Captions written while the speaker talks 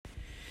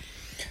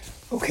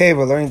Okay,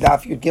 we're learning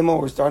Daf Yud Gimel.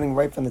 We're starting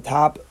right from the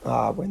top.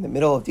 We're in the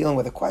middle of dealing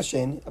with a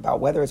question about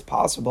whether it's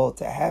possible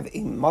to have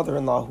a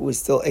mother-in-law who is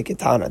still a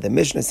ketana. The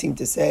Mishnah seemed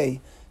to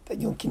say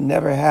that you can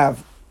never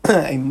have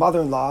a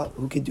mother-in-law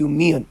who could do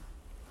miyun.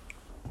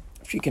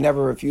 She can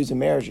never refuse a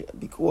marriage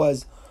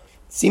because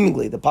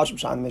seemingly the Pashup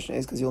Shan Mishnah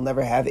is because you'll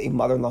never have a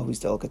mother-in-law who's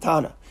still a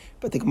ketana.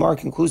 But the Gemara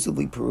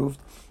conclusively proved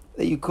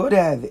that you could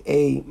have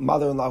a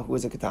mother-in-law who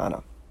is a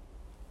ketana.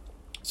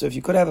 So if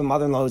you could have a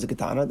mother-in-law who's a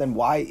ketana, then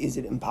why is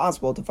it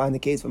impossible to find the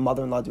case of a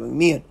mother-in-law doing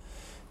miyun?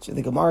 So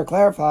the Gemara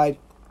clarified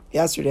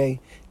yesterday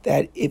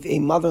that if a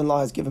mother-in-law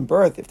has given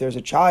birth, if there's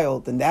a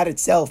child, then that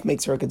itself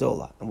makes her a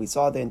gedola. And we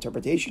saw the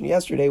interpretation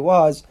yesterday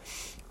was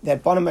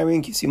that Bana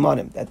Marin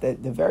Kisimanim, that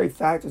the very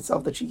fact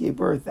itself that she gave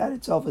birth, that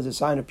itself is a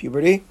sign of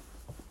puberty.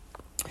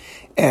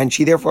 And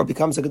she therefore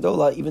becomes a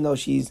gedola even though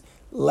she's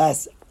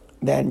less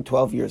than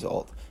 12 years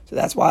old. So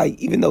that's why,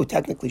 even though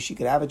technically she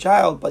could have a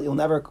child, but you'll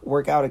never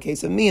work out a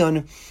case of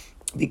miyun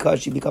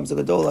because she becomes a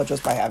gedola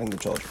just by having the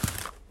children.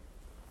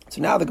 So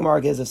now the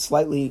Gemara gives a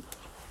slightly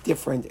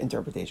different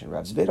interpretation.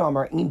 Rav Zvid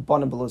Amar in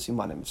banim below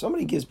simanim. If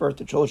somebody gives birth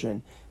to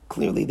children,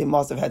 clearly they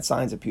must have had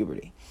signs of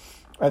puberty.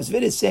 Rav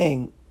Zvid is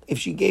saying if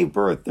she gave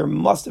birth, there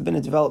must have been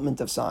a development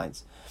of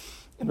signs.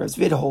 And Rav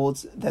Zvid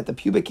holds that the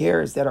pubic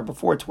hairs that are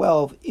before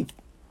 12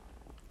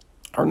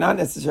 are not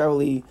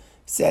necessarily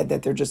said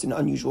that they're just an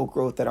unusual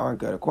growth that aren't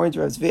good. According to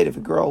Rav Zvid, if a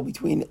girl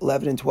between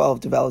 11 and 12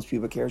 develops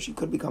pubic hair, she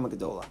could become a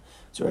gedola.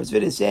 So Rav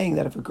Zvid is saying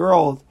that if a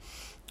girl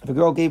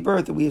gave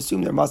birth, we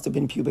assume there must have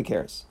been pubic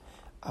hairs.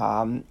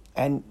 And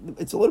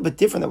it's a little bit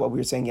different than what we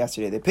were saying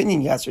yesterday. The opinion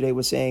yesterday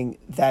was saying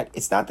that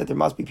it's not that there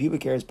must be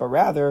pubic hairs, but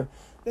rather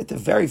that the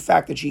very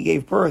fact that she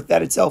gave birth,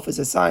 that itself is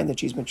a sign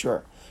that she's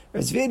mature.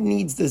 Rav Zvid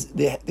needs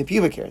the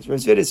pubic hairs. Rav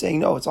Zvid is saying,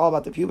 no, it's all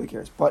about the pubic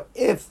hairs. But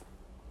if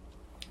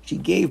she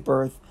gave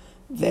birth,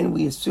 then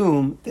we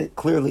assume that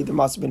clearly there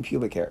must have been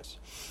pubic hairs.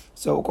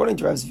 So according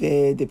to Rav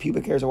Zvid, the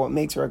pubic hairs are what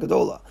makes her a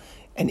gedola.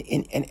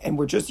 And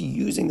we're just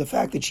using the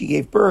fact that she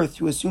gave birth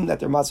to assume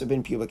that there must have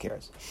been pubic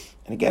hairs.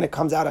 And again, it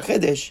comes out of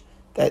Chiddush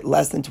that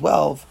less than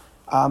 12,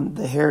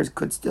 the hairs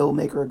could still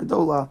make her a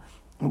gedola,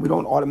 and we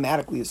don't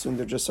automatically assume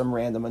they're just some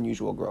random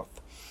unusual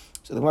growth.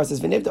 So the Gemara says,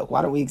 V'nivdok,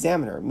 why don't we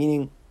examine her?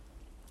 Meaning,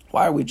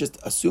 why are we just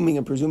assuming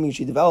and presuming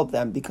she developed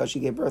them because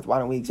she gave birth? Why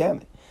don't we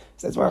examine?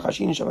 So that's why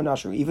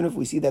even if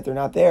we see that they're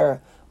not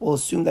there, we'll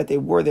assume that they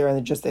were there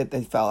and just that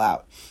they fell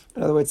out.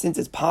 In other words, since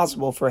it's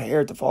possible for a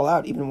hair to fall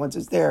out even once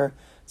it's there,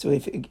 so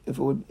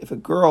if a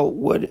girl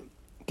would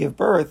give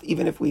birth,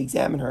 even if we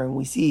examine her and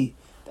we see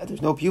that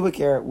there's no pubic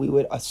hair, we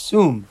would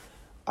assume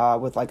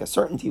with like a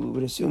certainty, we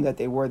would assume that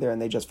they were there and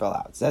they just fell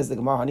out. It says the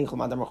Gemara, it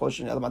sounds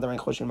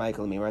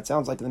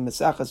like in the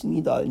Mesachas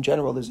Nida, in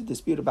general, there's a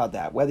dispute about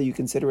that, whether you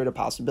consider it a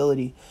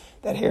possibility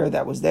that hair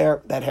that was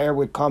there, that hair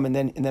would come and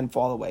then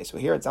fall away. So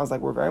here it sounds like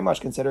we're very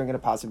much considering it a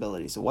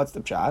possibility. So what's the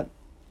pshat?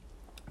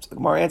 So the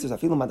Gemara answers,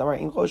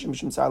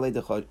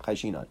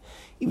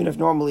 even if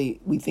normally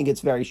we think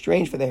it's very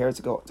strange for the hair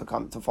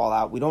to fall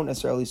out, we don't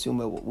necessarily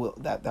assume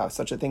that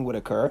such a thing would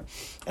occur.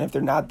 And if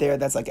they're not there,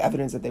 that's like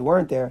evidence that they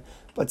weren't there.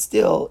 But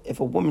still, if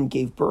a woman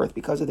gave birth,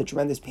 because of the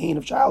tremendous pain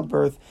of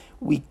childbirth,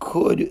 we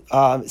could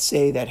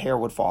say that hair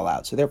would fall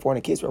out. So therefore, in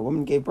a case where a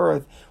woman gave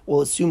birth,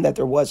 we'll assume that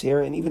there was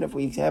hair. And even if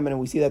we examine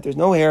and we see that there's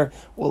no hair,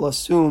 we'll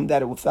assume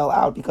that it fell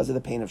out because of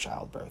the pain of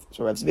childbirth.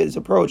 So Rav Zvid's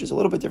approach is a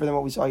little bit different than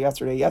what we saw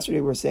yesterday. Yesterday,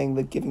 we were saying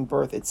that giving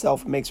birth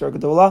itself makes her a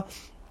gedola.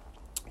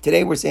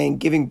 Today, we're saying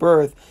giving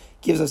birth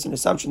gives us an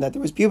assumption that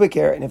there was pubic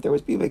hair. And if there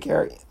was pubic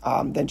hair,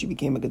 then she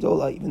became a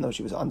gedola, even though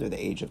she was under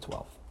the age of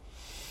 12.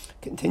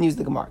 Continues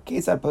the Gemara.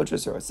 Kesad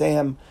Potras or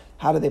Osehem,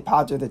 how do they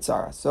pater the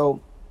tzara?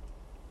 So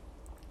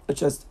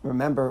let's just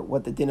remember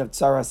what the din of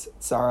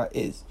tzara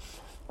is.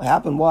 What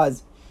happened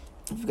was,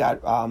 we've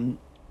got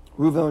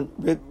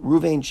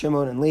Ruvain,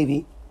 Shimon, and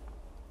Levi,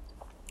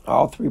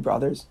 all three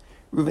brothers.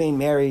 Ruvain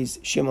marries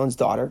Shimon's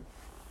daughter.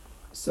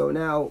 So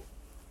now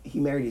he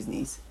married his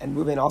niece, and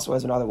Ruvain also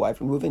has another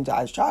wife, and Ruvain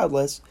dies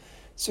childless.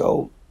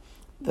 So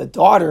the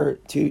daughter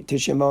to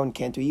Shimon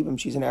can't do Yibum,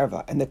 she's an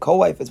erva. And the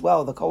co-wife as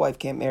well, the co-wife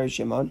can't marry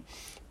Shimon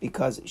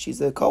because she's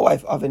the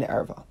co-wife of an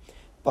erva.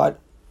 But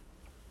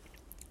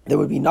there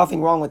would be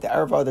nothing wrong with the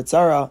erva or the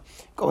tzara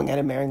going ahead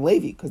and marrying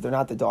Levi because they're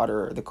not the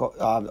daughter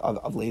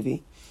of Levi.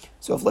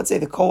 So if, let's say,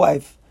 the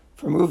co-wife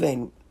from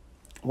Reuven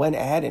went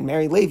ahead and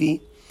married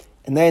Levi,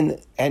 and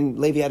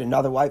Levi had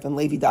another wife, and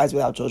Levi dies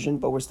without children,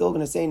 but we're still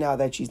going to say now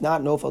that she's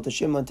not nofel to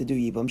Shimon to do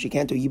Yibum. She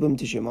can't do Yibum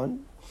to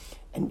Shimon.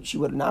 And she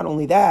would, not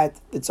only that,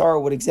 the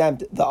tzara would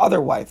exempt the other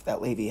wife that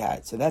Levi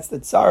had. So that's the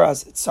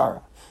tzara's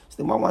tzara. So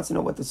the Gemara wants to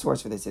know what the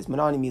source for this is.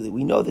 Manani Mili.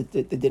 We know that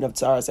the din of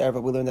tzara's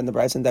erva, we learned in the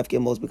Bryce and Def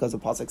Gimel, is because the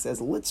pasuk says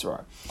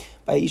litzra.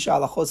 By Isha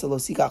alachosa lo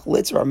sikach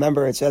litzra.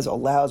 Remember, it says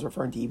allows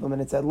referring to Yibum,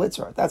 and it said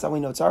litzra. That's how we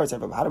know tzara's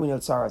erva. But how do we know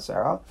tzara's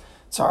erva?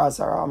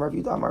 Tzara, Amar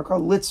V'Yudam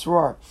Markar,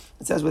 litzra.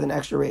 It says with an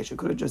extra resh. It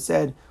could have just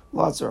said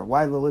litzra.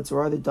 Why the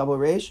litzra? The double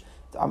resh.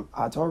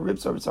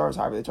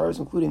 The Torah is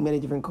including many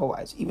different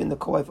co-wives. Even the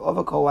co-wife of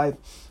a co-wife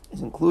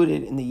is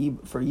included in the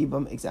for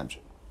Yibum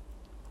exemption.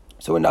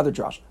 So another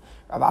drasha.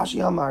 Rav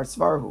Ashi Amar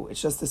Svarhu.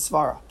 It's just the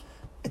svara.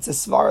 it's a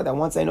svara that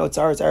once I know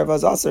tzaras erva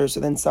is aser, so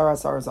then sarah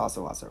is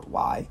also aser.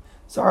 Why?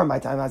 Sarah, my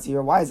time out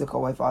here. Why is a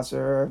co-wife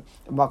aser?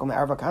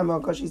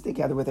 Because she's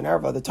together with an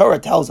erva. The Torah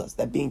tells us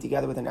that being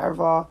together with an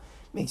erva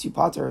makes you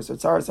pater. So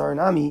tzara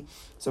nami.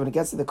 So when it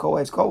gets to the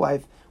co-wife's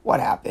co-wife, what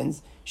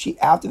happens? She,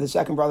 after the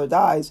second brother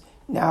dies,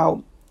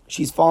 now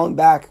she's falling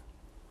back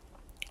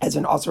as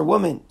an aser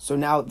woman. So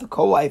now the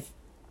co-wife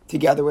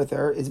together with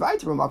her is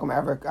vaiter b'makom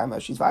erva.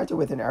 She's vaiter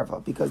with an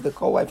erva because the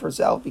co-wife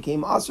herself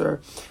became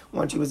aser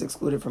when she was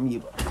excluded from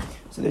yibum.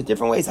 So there's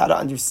different ways how to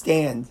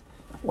understand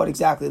what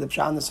exactly the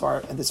pshat and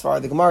the svar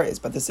of the Gemara is.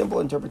 But the simple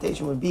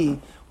interpretation would be,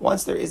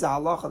 once there is a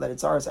halacha that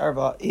tzaras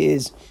erva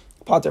is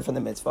pater from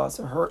the mitzvah,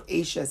 so her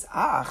eishes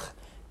ach,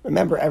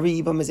 remember every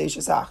yibum is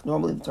eishes ach.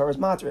 Normally the Torah is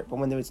mater, but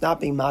when it's not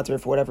being mater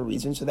for whatever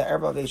reason, so the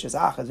erva of eishes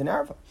ach is an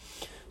erva.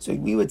 So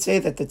we would say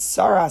that the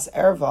tzaras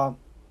erva,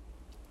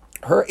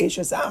 her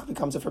eishes ach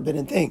becomes a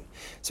forbidden thing.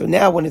 So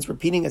now when it's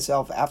repeating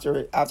itself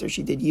after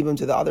she did yibum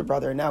to the other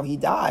brother and now he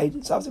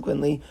died,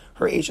 subsequently,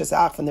 her eishes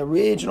ach from the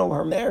original,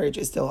 her marriage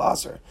is still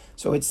aser.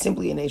 So it's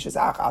simply an eishes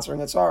ach asering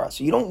a tzara.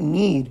 So you don't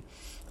need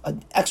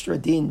an extra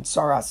din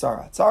tzara.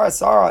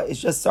 Tzara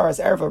is just tzara's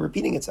erva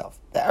repeating itself.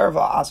 The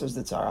erva asers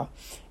the tzara.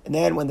 And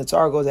then when the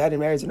tzara goes ahead and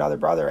marries another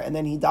brother and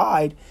then he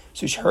died,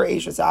 so her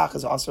eishes ach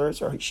is aser,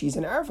 so she's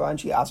an erva and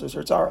she asers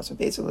her tzara. So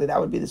basically that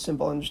would be the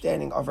simple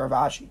understanding of Rav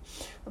Ashi.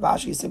 Rav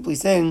Ashi is simply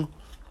saying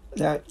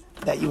that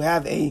you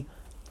have a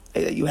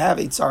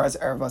tzaras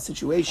erva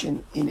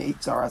situation in a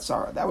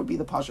tzara. That would be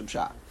the pashut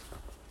pshat.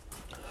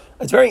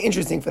 It's very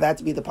interesting for that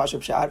to be the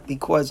pashut pshat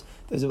because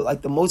there's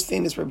like the most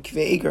famous Rabbi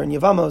Akiva Eiger in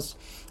Yevamos.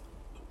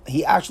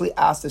 He actually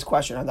asked this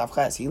question on Daf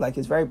Ches. He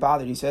is very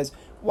bothered. He says,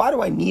 why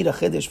do I need a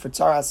chiddush for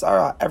tzaras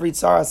sara? Every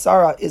tzaras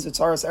sara is a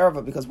tzaras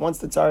erva because once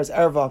the tzaras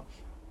erva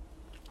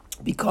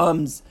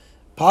becomes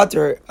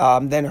pater,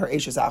 then her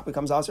eishes ach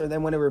becomes aser.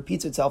 Then when it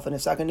repeats itself in a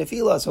second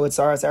nefila, so it's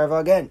tzaras erva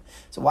again.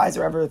 So why is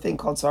there ever a thing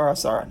called tzaras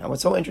sara? Now,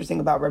 what's so interesting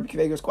about Rabbi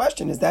Akiva Eiger's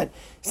question is that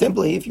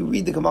simply, if you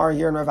read the Gemara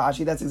here in Rav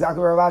Ashi, that's exactly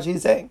what Rav Ashi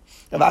is saying.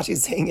 Rav Ashi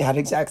is saying that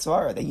exact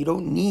svara, that you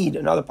don't need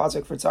another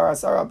pasuk for tzaras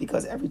sara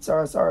because every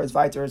tzaras sara is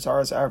vaiter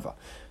tzaras erva.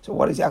 So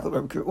what exactly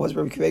was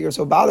Rabbi Akiva Eiger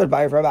so bothered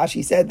by? Rav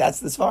Ashi said that's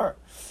the svara.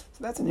 So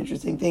that's an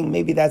interesting thing.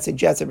 Maybe that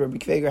suggests that Rabbi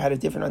Akiva Eiger had a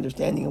different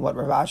understanding of what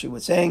Rav Ashi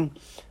was saying.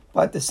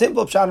 But the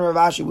simple pshat of Rav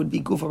Ashi would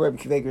be gufa Rabbi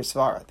Akiva Eiger's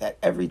svara, that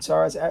every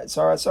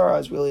tzaras sara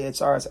is really a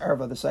tzaras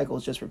erva. The cycle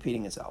is just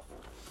repeating itself.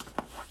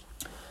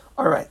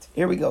 All right,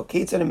 here we go.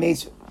 Ketzad and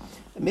Mesu.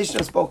 The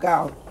Mishnah spoke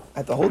out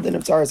at the whole din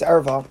of tzaras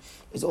erva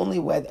is only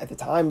when at the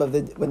time of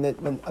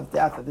of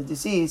death of the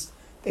deceased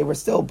they were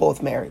still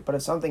both married. But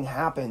if something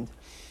happened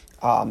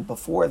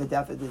before the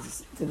death of the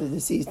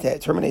deceased to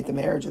terminate the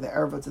marriage of the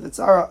erva to the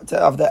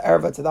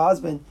erva to the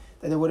husband,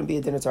 then there wouldn't be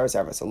a din of tzaras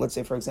erva. So let's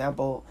say, for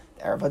example,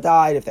 the erva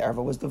died, if the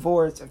erva was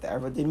divorced, if the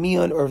erva did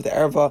miyun, or if the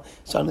erva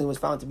suddenly was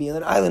found to be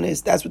an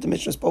islandist, that's what the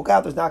Mishnah spoke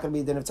out. There's not going to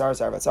be a din of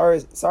tzaras erva.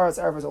 Tzaras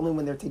erva is only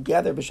when they're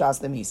together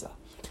b'shas lemisa.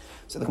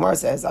 So the Gemara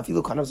says,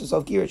 afilu kanas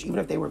v'sof girish, even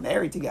if they were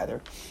married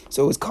together.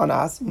 So it was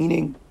kanas,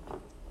 meaning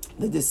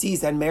the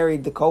deceased had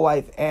married the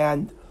co-wife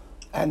and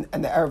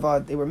the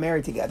erva, they were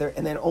married together,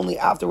 and then only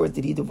afterwards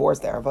did he divorce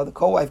the erva. The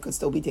co-wife could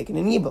still be taken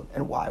in yibum.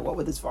 And why? What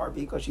would this far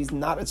be? Because she's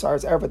not a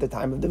tzaras erva at the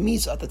time of the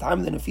misa. At the time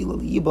of the nefila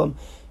yibum,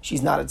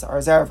 she's not a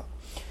tzaras erva.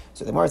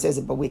 So the Gemara says,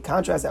 but we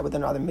contrast that with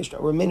another Mishnah.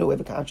 Or Minu, we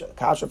have a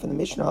kasha from the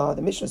Mishnah.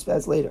 The Mishnah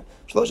says later.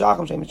 So you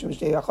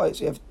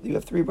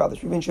have three brothers,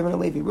 Reuven, Shimon,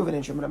 and Levi. Reuven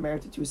and Shimon are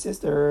married to two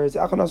sisters.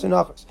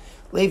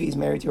 Levi is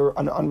married to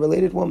an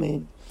unrelated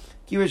woman.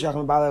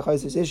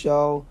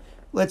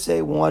 Let's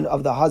say one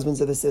of the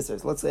husbands of the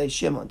sisters, let's say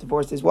Shimon,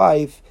 divorced his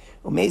wife,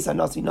 and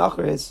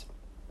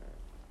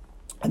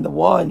the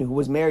one who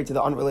was married to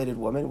the unrelated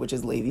woman, which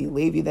is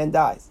Levi then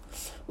dies.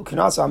 Now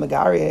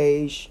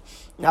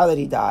that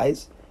he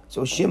dies,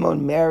 so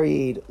Shimon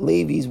married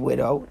Levi's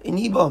widow in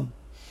Yibam,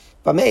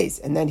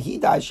 and then he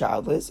dies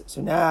childless.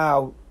 So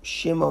now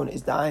Shimon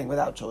is dying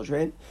without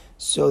children.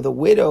 So the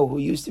widow who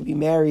used to be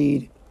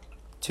married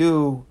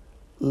to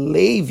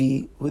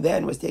Levi, who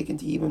then was taken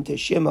to Yibam to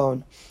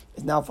Shimon,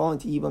 is now falling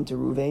to Yibam to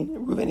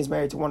Reuven. Reuven is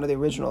married to one of the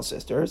original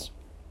sisters.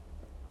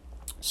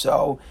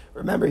 So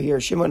remember here,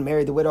 Shimon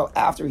married the widow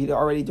after he'd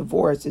already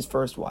divorced his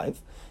first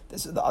wife.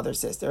 This is the other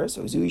sister.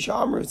 So Zui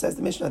Shamru says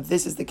the Mishnah,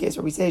 this is the case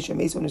where we say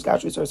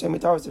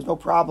there's no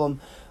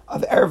problem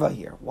of erva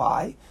here.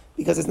 Why?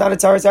 Because it's not a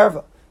tzaras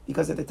erva.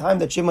 Because at the time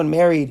that Shimon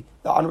married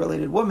the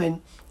unrelated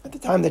woman, at the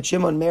time that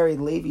Shimon married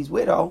Levi's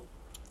widow,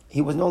 he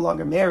was no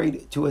longer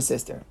married to a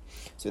sister.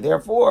 So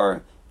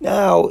therefore,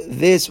 now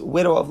this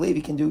widow of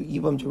Levi can do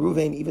Yibam to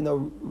Reuven, even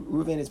though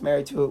Reuven is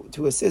married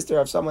to a sister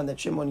of someone that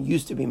Shimon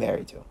used to be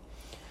married to.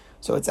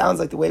 So it sounds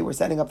like the way we're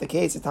setting up the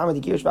case, the time of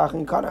the Girish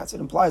Vachin Kanas, it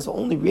implies the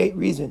only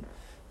reason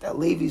that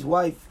Levi's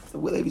wife,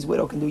 Levi's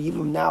widow, can do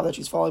Yibam now that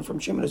she's falling from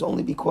Shimon is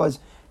only because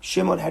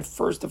Shimon had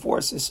first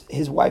divorced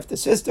his wife, the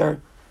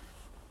sister,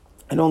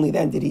 and only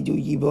then did he do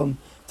Yibam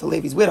to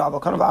Levi's widow.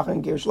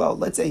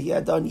 Let's say he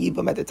had done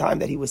Yibam at the time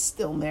that he was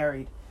still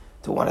married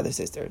to one of the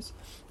sisters.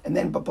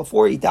 But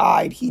before he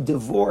died, he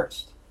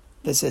divorced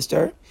the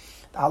sister.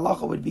 the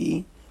halacha would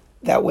be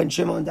that when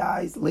Shimon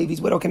dies,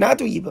 Levi's widow cannot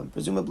do Yibam.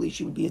 Presumably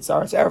she would be a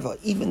Tzaras Erva,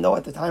 even though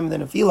at the time of the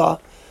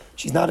Nefilah,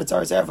 she's not a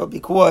Tzaras Erva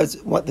because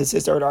the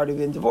sister had already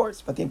been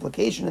divorced. But the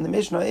implication in the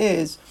Mishnah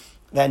is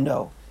that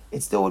no,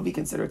 it still would be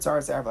considered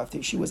Tzaras Erva.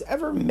 If she was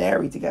ever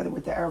married together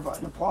with the Erva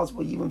in a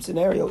plausible Yibam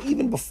scenario,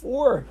 even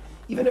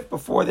if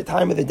before the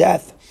time of the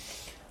death,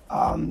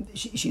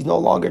 she's no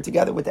longer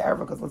together with the Erva,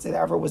 because let's say the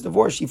Erva was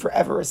divorced, she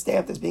forever is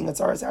stamped as being a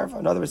Tzaras Erva.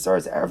 In other words,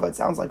 Tzaras Erva, it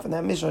sounds like from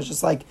that Mishnah, it's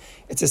just like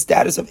it's a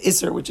status of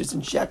Isser, which is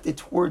projected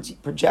towards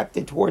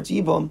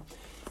Yibam,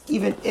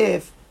 even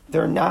if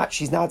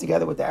she's not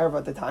together with the Erva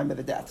at the time of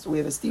the death. So we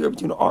have a steer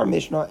between our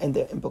Mishnah and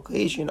the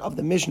implication of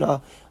the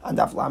Mishnah on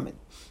Daf Lamed.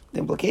 The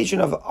implication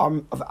of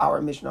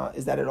our Mishnah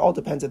is that it all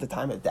depends at the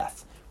time of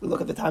death. We look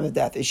at the time of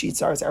death. Is she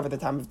Tzaras Erva at the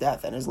time of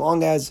death? And as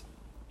long as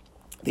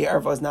the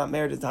Erva is not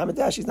married at the time of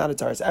death, she's not a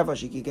Tzaras Erva,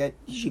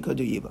 she could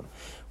do Yibam.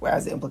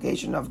 Whereas the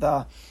implication of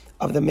the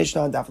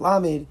Mishnah on Daf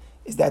Lamed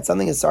is that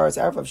something is Tzaras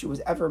Erva, if she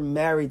was ever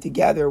married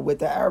together with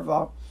the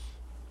Erva,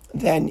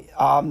 then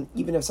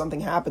even if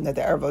something happened that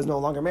the Erva is no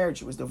longer married,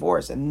 she was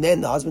divorced, and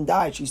then the husband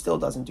died, she still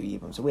doesn't do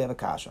Yibam. So we have a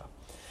kasha.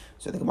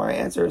 So the Gemara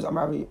answers,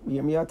 Amar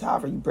Yirmiyah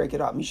Tafra, you break it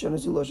up.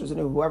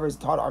 Whoever has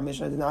taught our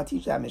Mishnah did not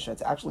teach that Mishnah.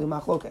 It's actually a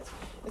machlokas.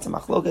 It's a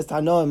machlokas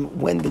tanoim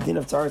when the din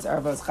of Tzaras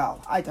Erva is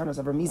chal. I tanos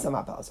over misa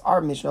mapelas.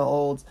 Our Mishnah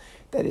holds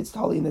that it's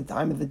totally in the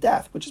time of the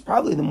death, which is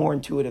probably the more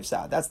intuitive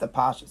side. That's the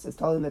pashas. It's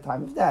totally in the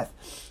time of death.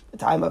 The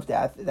time of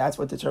death, that's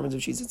what determines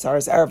if she's a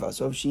Tzaras Erva.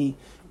 So if she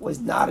was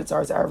not a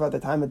Tzaras Erva at the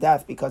time of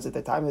death, because at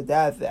the time of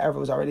death the Erva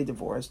was already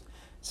divorced,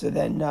 so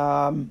then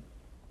all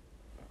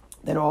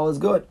is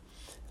good.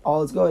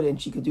 All is good,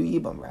 and she could do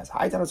Yibam. Whereas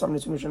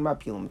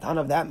Tan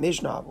of that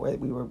Mishnah, where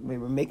we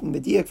were making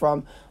the diak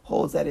from,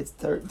 holds that it's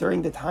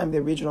during the time of the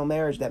original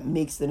marriage that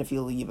makes the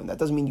Nefila Yibam. That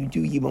doesn't mean you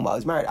do Yibam while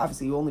he's married.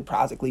 Obviously, you only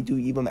practically do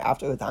Yibam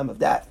after the time of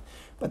death.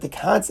 But the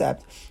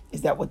concept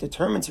is that what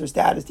determines her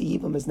status to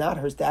Yibam is not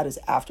her status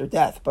after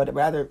death, but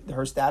rather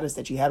her status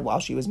that she had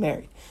while she was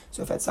married.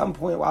 So if at some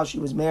point while she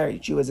was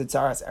married, she was a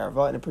Tzaras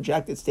Erva, in a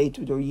projected state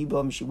to do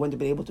Yibam, she wouldn't have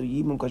been able to do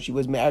Yibam because she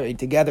was married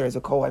together as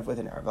a co-wife with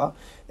an Erva,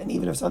 then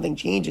even if something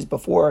changes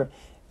before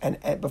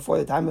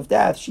the time of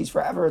death, she's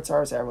forever a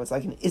Tzaras Erva. It's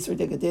like an Isser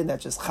Digadin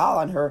that's just chal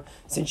on her.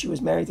 Since she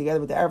was married together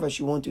with the Erva,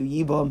 she won't do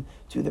Yibam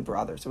to the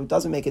brother. So it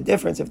doesn't make a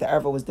difference if the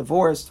Erva was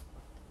divorced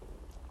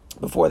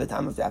before the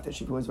time of death. If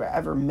she was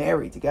ever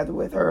married together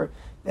with her,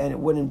 then it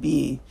wouldn't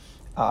be,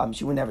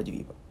 she would never do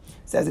Yibam.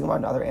 Says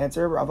another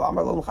answer,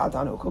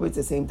 it's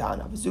the same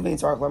Tana.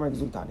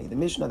 The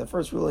Mishnah, the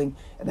first ruling,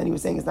 and then he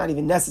was saying it's not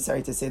even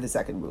necessary to say the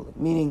second ruling.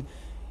 Meaning,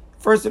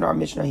 first in our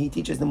Mishnah, he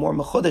teaches the more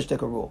mechudesh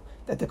rule,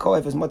 that the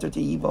koif is mutter to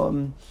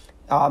Yibam,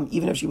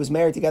 even if she was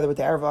married together with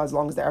the Erva, as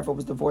long as the Erva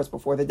was divorced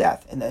before the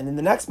death. And then in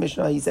the next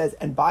Mishnah, he says,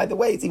 and by the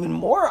way, it's even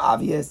more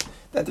obvious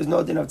that there's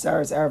no din of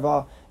Tzaras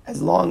Erva as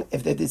long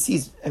if the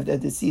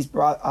deceased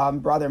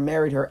brother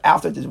married her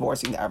after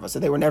divorcing the Erva, so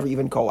they were never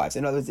even co-wives.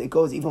 In other words, it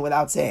goes even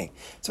without saying.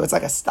 So it's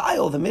like a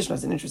style of the Mishnah.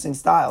 It's an interesting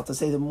style to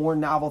say the more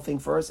novel thing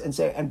first and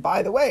say, and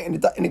by the way, and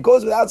it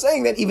goes without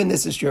saying that even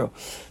this is true.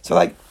 So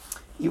like,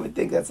 you would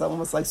think that's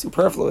almost like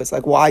superfluous.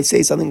 Like, why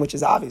say something which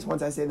is obvious?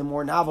 Once I say the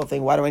more novel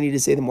thing, why do I need to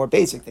say the more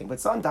basic thing? But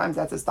sometimes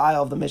that's a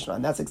style of the Mishnah,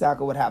 and that's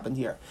exactly what happened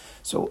here.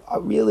 So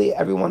really,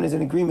 everyone is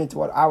in agreement to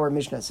what our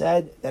Mishnah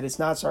said, that it's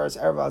not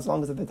Tzaras Erva as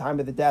long as at the time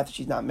of the death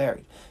she's not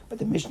married. But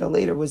the Mishnah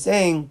later was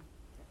saying,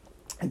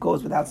 it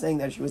goes without saying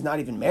that she was not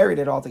even married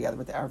at all together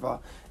with the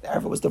Erva. The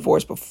Erva was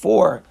divorced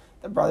before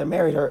the brother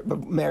married her,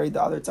 but married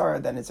the other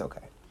Tzara, then it's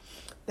okay.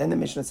 Then the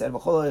Mishnah said,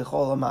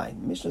 the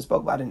Mishnah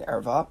spoke about an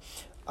Erva.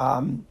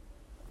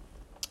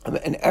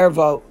 An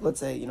Erva, let's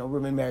say,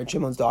 Reuben married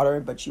Shimon's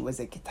daughter, but she was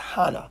a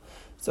Ketana.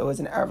 So it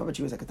was an Erva, but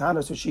she was a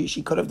Ketana, so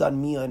she could have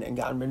done Mian and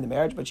gotten rid of the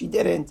marriage, but she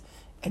didn't.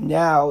 And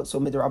now, so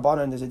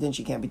Midrabanan, there's a din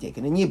she can't be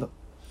taken in Yibam.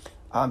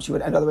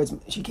 In other words,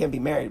 she can't be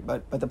married,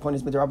 but the point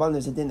is, Midrabanan,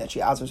 there's a din that she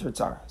answers her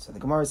tzara. So the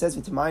Gemara says,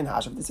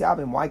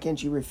 why can't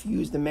she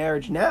refuse the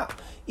marriage now?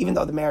 Even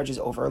though the marriage is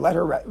over, let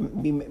her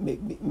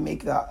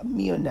make the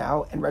mian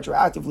now and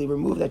retroactively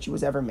remove that she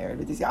was ever married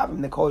with this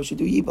Yabim. The Kohen should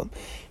do Yibam.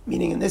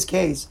 Meaning in this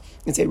case,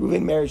 you can say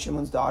Reuven married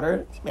Shimon's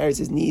daughter, marries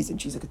his niece, and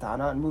she's a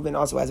Katana, and Reuven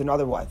also has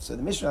another wife. So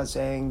the Mishnah is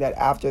saying that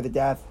after the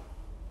death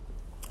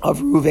of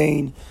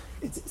Reuven,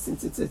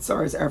 since it's a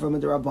Tzaras Erva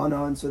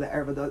Midrabanan, so the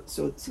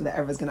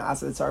Erva is going to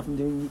ask the Tzar from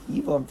doing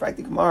evil. In fact,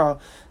 the Gemara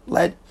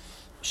let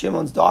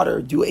Shimon's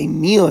daughter do a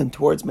mian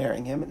towards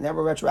marrying him, and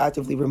never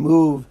retroactively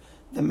remove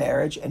the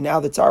marriage, and now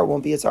the Tzar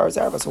won't be a Tzaras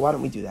Erva. So why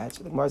don't we do that?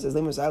 So the Gemara says,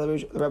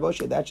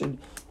 that should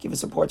give a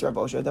support to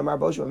Rabosha.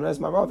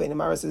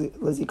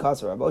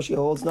 Rabosha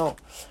holds no.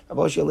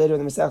 Rabosha later in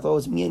the Masech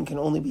holds mian can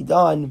only be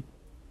done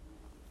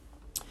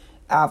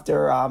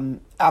after a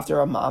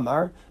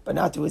mamar, but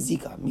not to a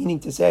zika. Meaning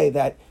to say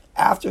that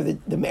after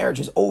the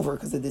marriage is over,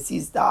 because the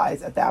deceased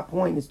dies, at that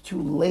point it's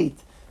too late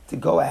to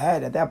go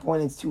ahead. At that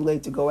point it's too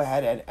late to go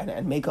ahead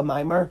and make a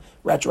mimer,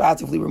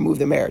 retroactively remove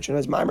the marriage. And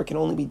as mimer can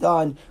only be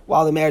done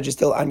while the marriage is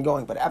still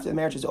ongoing. But after the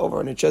marriage is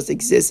over and it just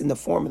exists in the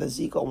form of the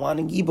zika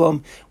wanting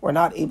yibum, we're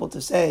not able to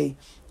say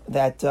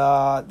the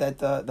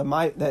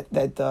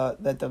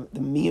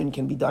miyun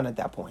can be done at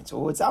that point. So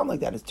it would sound like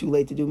that it's too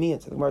late to do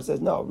miyun. So the Gemara says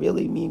no,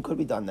 really miyun could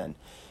be done then.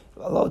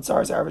 Although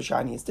tzaras erva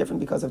shani, it's different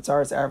because of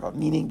tzaras erva.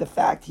 Meaning the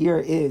fact here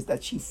is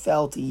that she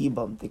fell to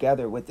yibum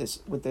together with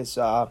this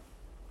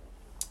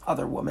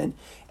other woman,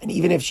 and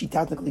even if she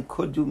technically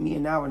could do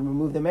miyun now and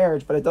remove the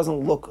marriage, but it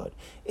doesn't look good.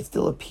 It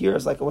still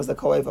appears like it was the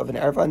kohev of an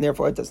erva, and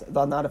therefore it's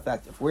not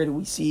effective. Where do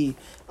we see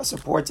a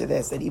support to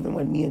this? That even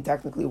when miyun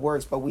technically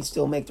works, but we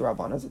still make the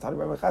rabbanos. It's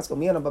talking about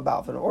miyun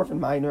of an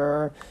orphan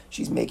minor.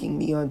 She's making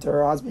miyun to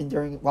her husband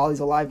while he's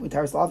alive with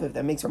teres laviv.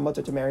 That makes her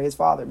mutter to marry his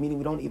father. Meaning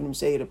we don't even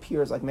say it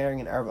appears like marrying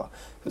an erva,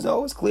 because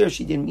no, it's clear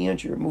she did miyun.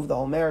 She removed the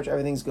whole marriage.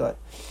 Everything's good.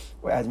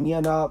 Whereas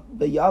miyun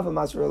beyavam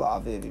masur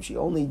laviv, if she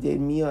only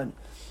did miyun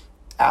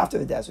after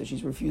the death, so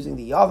she's refusing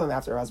the yavam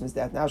after her husband's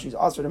death. Now she's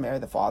also to marry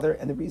the father,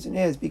 and the reason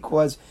is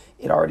because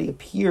it already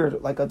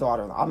appeared like a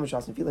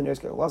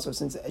daughter-in-law. So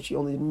since she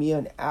only did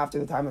miyun after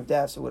the time of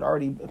death, so it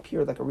already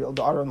appeared like a real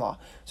daughter-in-law.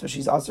 So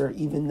she's also,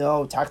 even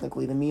though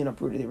technically the miyun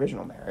uprooted the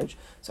original marriage.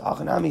 So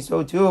Achanami,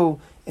 so too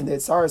in the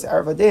tzaras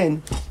erva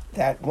din,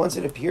 that once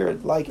it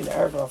appeared like an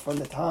erva from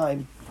the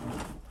time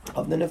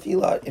of the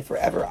nefila, it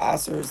forever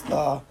asers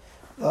the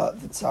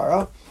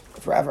tzara,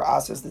 forever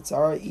asers the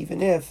tzara,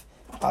 even if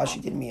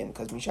she did miyun,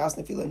 because mishas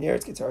nefila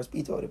neretz ketzaras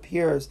bito, it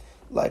appears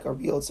like a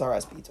real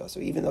tzaras bito. So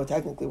even though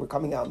technically we're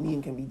coming out,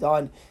 miyun can be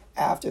done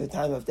after the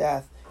time of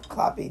death,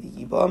 klape the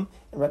yibum,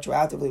 and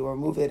retroactively we'll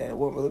remove it, and it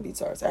won't really be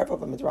tzaras erva.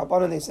 But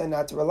midrabanan they said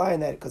not to rely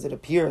on that because it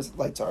appears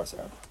like tzaras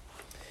erva.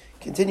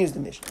 Continues the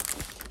Mishnah.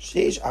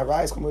 Sheish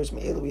arayos chamuros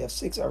me'elu. We have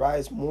 6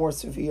 arayos more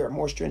severe,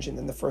 more stringent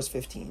than the first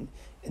 15.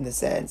 In the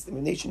sense, the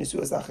nation is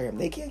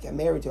they can't get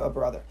married to a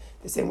brother.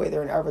 The same way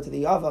they're an erva to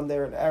the yavam,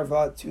 they're an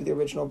erva to the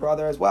original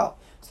brother as well.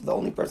 So the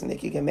only person they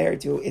can get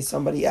married to is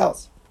somebody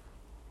else.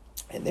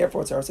 And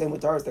therefore, it's our same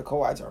with Taras, the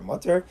co-wives are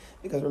mutter,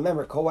 because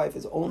remember, co-wife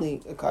is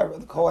only, the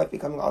co-wife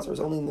becoming also is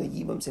only in the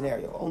yibum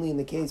scenario, only in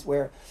the case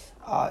where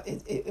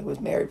it was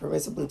married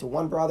permissibly to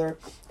one brother,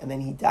 and then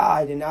he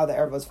died, and now the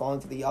erva is falling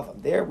to the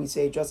yavam. There we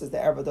say, just as the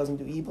erva doesn't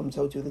do yibum,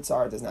 so too the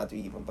tsar does not do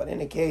yibum. But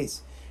in a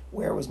case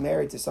where it was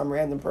married to some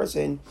random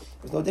person,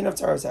 there's no din of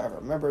tzaras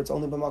erva. Remember, it's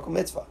only b'makom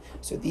mitzvah.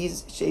 So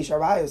these sheish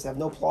arayos have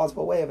no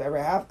plausible way of ever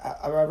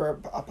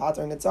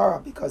patering a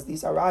tzara, because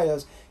these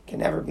arayos can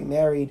never be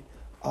married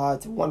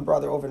to one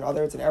brother over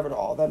another. It's an erva to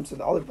all of them. So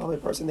the only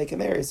person they can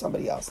marry is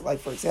somebody else. Like,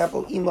 for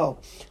example, imo,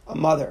 a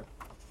mother.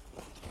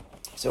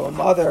 So a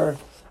mother,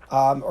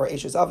 or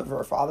eshes aviv, or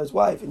her father's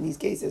wife. In these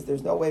cases,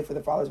 there's no way for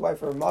the father's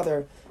wife or her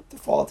mother to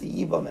fall to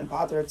yibum and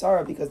pater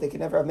tzara, because they could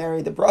never have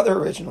married the brother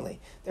originally.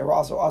 They were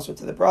also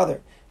to the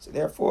brother. So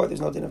therefore, there's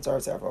no din of tzara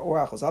tzara.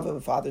 Or achos aviv,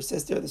 a father's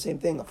sister, the same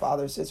thing. A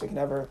father's sister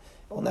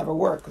will never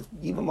work, because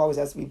yibum always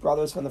has to be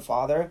brothers from the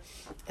father,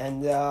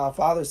 and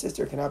father's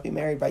sister cannot be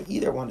married by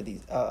either one of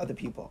these other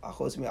people.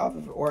 Achos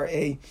aviv, or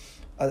a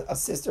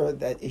sister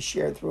that is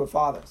shared through a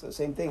father. So the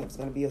same thing. If it's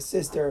going to be a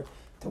sister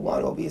to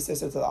one, it will be a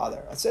sister to the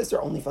other. A sister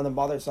only from the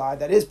mother's side,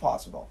 that is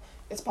possible.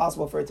 It's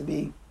possible for it to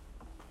be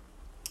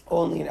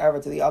only an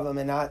erva to the avam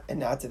and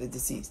not to the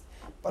deceased.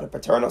 But a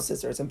paternal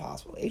sister is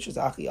impossible. Eshes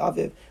achi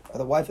aviv, or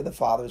the wife of the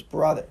father's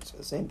brother. So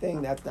the same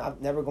thing, that's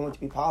never going to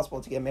be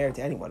possible to get married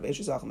to anyone.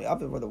 Eshes achi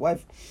aviv, or the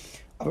wife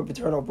of a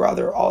paternal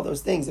brother, all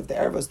those things, if the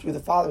erva is through the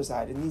father's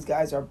side, and these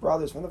guys are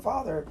brothers from the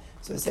father,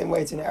 so the same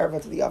way it's an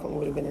erva to the avam,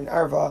 would have been an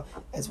erva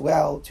as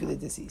well to the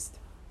deceased.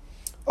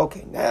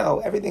 Okay, now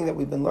everything that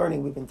we've been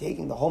learning, we've been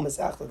taking the whole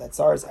Masechta that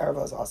Tzaras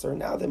erva is aser.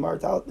 Now the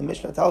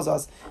Mishnah tells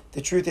us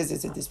the truth is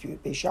it's a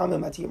dispute. Beishama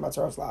matir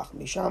matzaros lach.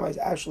 Beishama is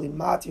actually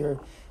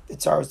matir the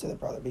tzaras to the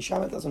brother.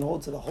 Beishama doesn't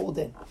hold to the whole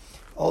din.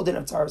 The whole din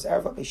of Tzaras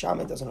erva,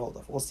 Beishama doesn't hold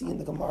of. We'll see in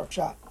the Gemara of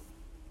Pshat.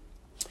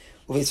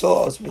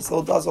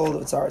 Beisol does hold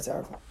of Tzaras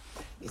erva.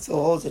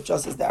 Beisol holds that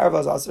just as the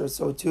erva is aser,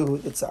 so too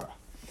the tzara.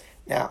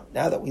 Now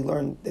that we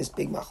learned this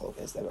big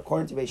machlokas, that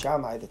according to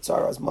Beishamai, the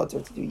tzara is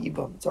mutter to do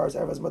yibum, Tzaras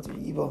erva is mutter to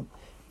do yibum,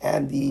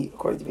 and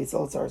according to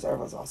Beisol, tzaras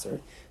erva is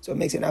aser. So it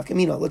makes an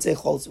afkamino. Let's say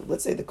cholzu.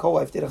 Let's say the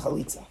co-wife did a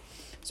chalitza.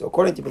 So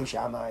according to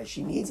Beishamai,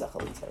 she needs a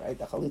chalitza, right?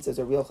 The chalitza is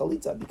a real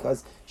chalitza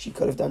because she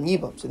could have done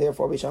yibum. So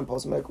therefore, Beisham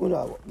posem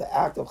kuna, the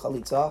act of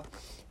chalitza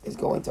is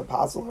going to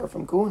passel her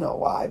from kuna.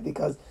 Why?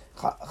 Because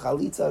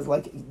chalitza is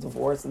like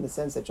divorce in the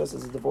sense that just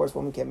as a divorced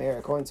woman can't marry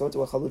a kohen, so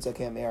too a chalitza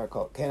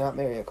cannot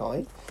marry a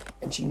kohen.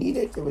 And she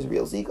needed, it was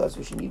real zika,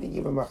 so she needed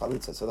yibum or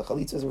chalitza. So the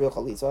chalitza is a real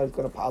chalitza, it's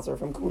going to passel her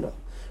from kuna.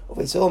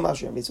 Beisol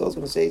is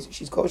going to say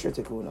she's kosher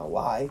to kuna.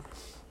 Why?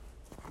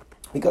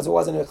 Because it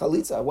wasn't a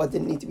chalitza. What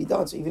didn't need to be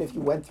done? So even if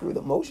you went through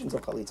the motions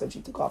of chalitza and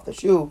she took off the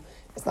shoe,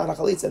 it's not a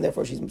chalitza, and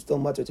therefore she's still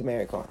mutter to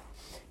marry a kohen.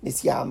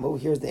 Nisyamu,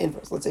 here's the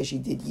inverse. Let's say she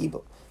did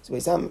yibum. So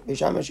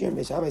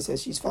Beishamai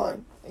says she's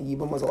fine, and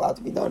yibum was allowed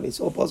to be done.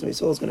 Beisol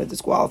is going to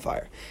disqualify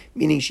her,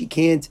 meaning she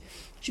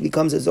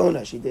becomes a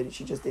zona. She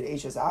just did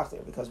eshes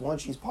achter, because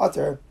once she's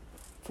pater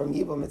from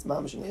yibum, it's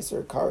mamash and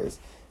isser kares.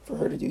 For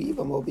her to do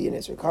yibum will be an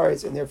isser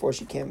kares, and therefore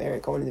she can't marry a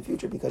kohen in the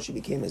future because she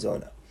became a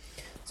zona.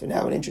 So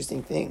now an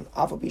interesting thing.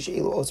 Even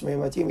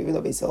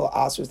though Beisil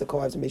asers the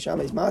co-wives and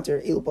Beishamai is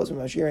mater, elu posem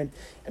mashirin,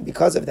 and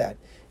because of that,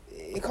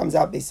 it comes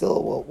out Beis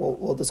Hillel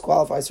will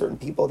disqualify certain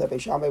people that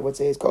Beis Shammai would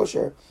say is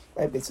kosher,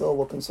 right? Beis Hillel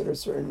will consider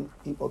certain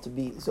people to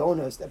be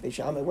zonas that Beis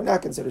Shammai were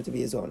not considered to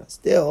be a zona.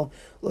 Still,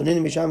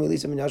 Lonin Beis Shammai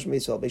Lisa Minashim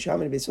Beis Hillel. Beis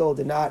Shammai and Beis Hillel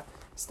did not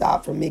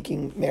stop from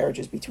making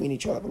marriages between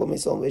each other,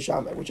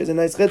 which is a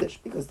nice chiddush,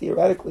 because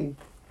theoretically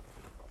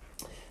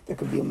there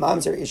could be a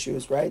mamzer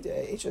issues, right?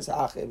 If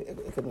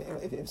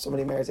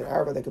somebody marries an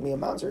Arab, there could be a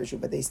mamzer issue,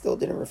 but they still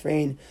didn't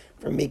refrain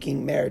from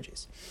making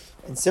marriages.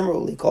 And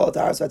similarly, all the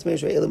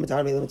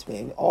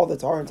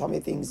Torah and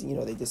Tamei things,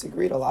 they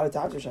disagreed a lot of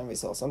times.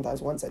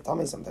 Sometimes one said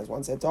Tamei, sometimes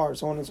one said Tar,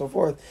 so on and so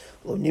forth.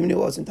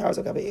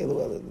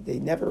 They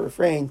never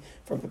refrained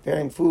from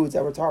preparing foods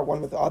that were Tar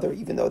one with the other,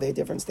 even though they had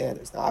different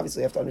standards. Now,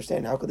 obviously, you have to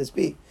understand, how could this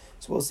be?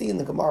 So we'll see in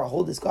the Gemara a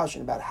whole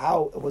discussion about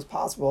how it was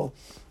possible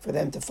for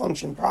them to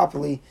function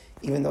properly,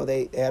 even though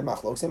they had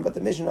machloksim. But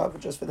the Mishnah,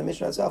 just for the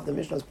Mishnah itself, the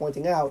Mishnah is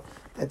pointing out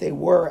that they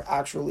were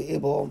actually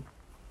able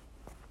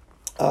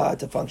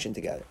to function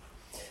together.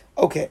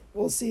 Okay,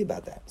 we'll see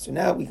about that. So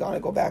now we're going to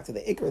go back to the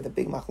Iker, the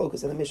big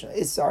machlokas in the Mishnah.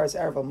 Is Saras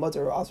Arava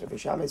mutter or asr? Beis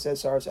Shammai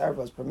says Saras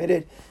Arava is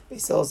permitted.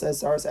 Beis Hillel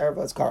says Saras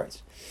Arava is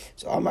kares.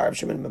 So Amar Rav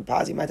Shimon ben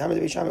Pazi, my time of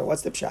the Beis Shammai,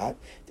 what's the pshat?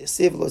 The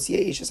siv lo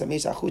siya ishes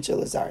hameis hachutza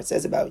lazar. It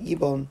says about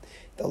Yibam,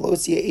 the lo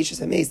siya ishes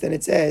hameis, then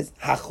it says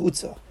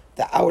hachutza,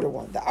 the outer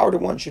one. The outer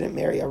one shouldn't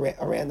marry a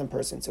random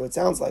person. So it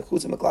sounds like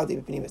chutza makladi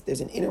b'pnimis.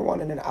 There's an inner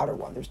one and an outer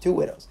one. There's two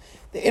widows.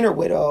 The inner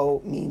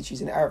widow means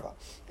she's an Arava,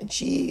 and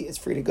she is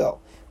free to go.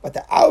 But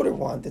the outer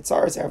one, the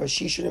Tzaras Arava,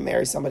 she shouldn't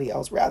marry somebody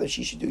else. Rather,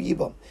 she should do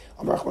Yibam.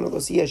 Amar Chon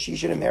Losiya, she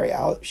shouldn't marry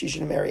out. She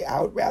shouldn't marry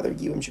out. Rather,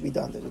 Yibam should be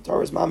done. The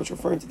Torah's mom is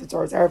referring to the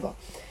Tzaras Arava.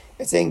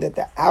 It's saying that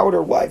the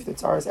outer wife, the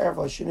Tzaras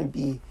Arava, shouldn't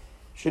be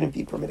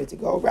permitted to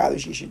go. Rather,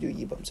 she should do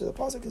Yibam. So the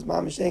pasuk is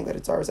mom is saying that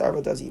the Tzaras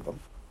Arava does Yibam.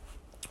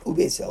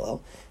 Beis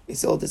Hillel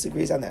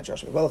disagrees on that.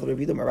 Joshua,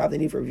 they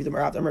need for Revidim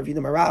Arav.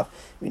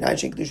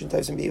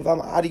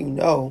 How do you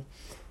know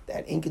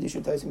that in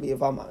Kedushin Taisim be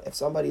Yavama? If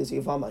somebody is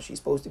Yavama, she's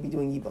supposed to be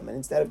doing Yibam, and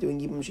instead of doing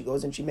Yibam, she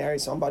goes and she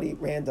marries somebody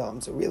random.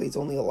 So really, it's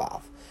only a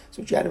lav.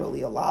 So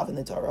generally, a lav in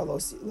the Torah,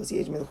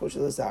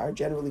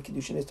 generally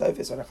Kedushin is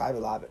Tofis on a Chayv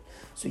Lavin.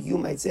 So you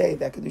might say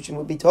that Kedushin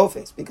would be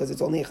Tofis because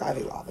it's only a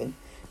Chayv Lavin.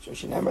 So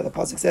Shenemar, the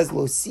pasuk says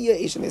Lo Sia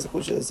Isha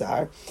Mezachusha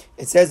Lazar.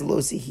 It says Lo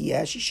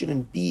Sihia, she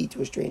shouldn't be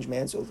to a strange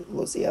man. So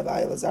Lo Sia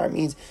Vaya Lazar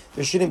means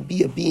there shouldn't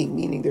be a being,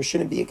 meaning there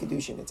shouldn't be a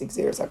kedushin. It's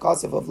Xeris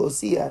Hakasav of Lo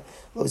Sia.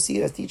 Lo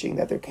Sia is teaching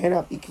that there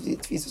cannot be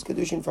tfisas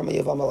kedushin from a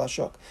Yavam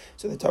Alashuk.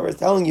 So the Torah is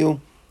telling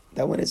you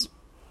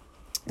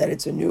that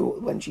it's a new,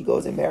 when she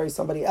goes and marries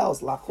somebody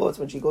else, lachutz,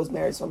 when she goes and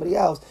marries somebody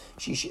else,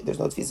 there's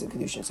no tefisa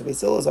kedushin. So Beis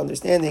Hillel is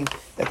understanding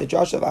that the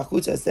Josh of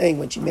achutza is saying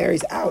when she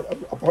marries out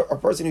a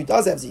person who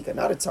does have zika,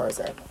 not a tzaras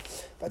arava,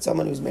 but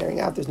someone who's marrying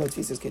out, there's no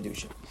tefisa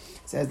kedushin.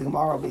 Says the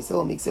Gemara, Beis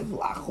Hillel makes it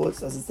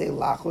lachutz. Doesn't say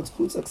lachutz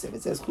chutza ksiv.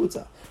 It says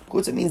chutza.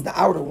 Chutza means the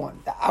outer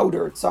one, the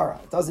outer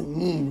tzara. It doesn't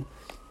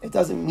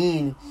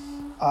mean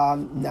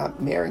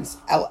not marrying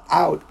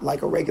out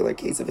like a regular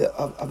case of a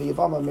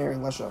Yavama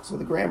marrying Lashuk. So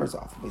the grammar's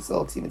off.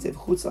 Chutza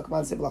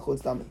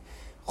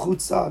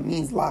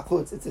means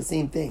lachutz. It's the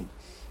same thing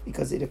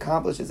because it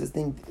accomplishes the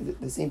same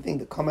thing.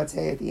 The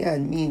kamateh at the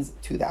end means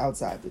to the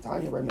outside. The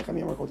Tanya in the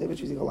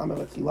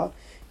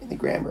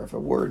grammar, if a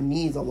word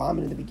needs a lamed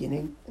in the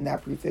beginning and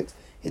that prefix,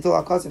 the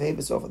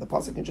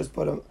pasuk can just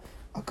put a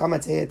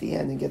kamateh at the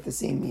end and get the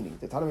same meaning.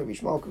 The Tana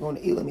Bishmal can go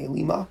to elim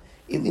elima.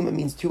 Elima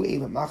means two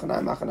elim.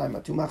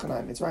 Machanaim, two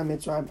machanaim.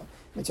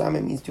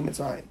 Mitzrayim means two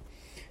Mitzrayim.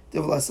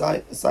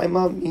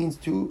 Divlasaima means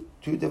two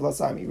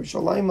Divlasaim.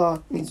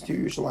 Yerushalayim means two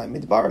Yerushalayim.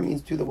 Midbar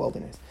means to the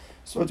wilderness.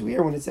 So it's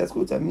weird when it says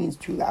chutza, it means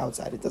to the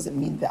outside. It doesn't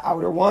mean the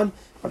outer one,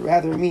 but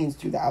rather it means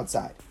to the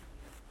outside.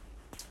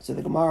 So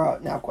the Gemara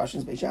now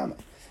questions Beis Shammai.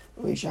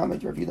 Beis Shammai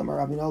to review the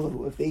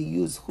Marabinolu. If they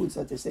use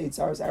chutza to say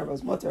Tzaras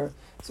Arava's mutter,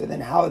 so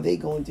then how are they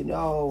going to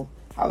know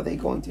that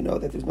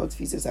there's no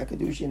tefisas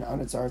hakadushin on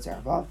a Tzaras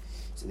Arava?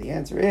 So the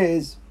answer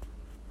is,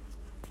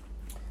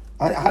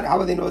 how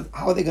are they going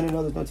to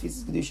know there's no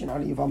tefisas kedushin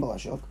on a Yavam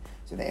Balashuk?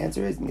 So the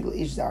answer is Mil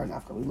Ishzar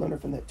Nafka. We learn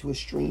it from to a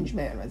strange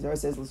man. Right? Zara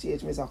says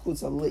L'Shiyach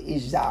Mesachutza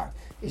L'Ishzar.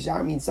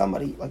 Ishzar means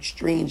somebody like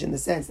strange in the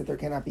sense that there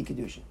cannot be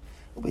kedushin.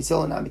 Beis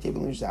Hillel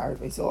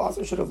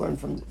also should have learned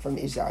from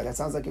Ishzar. That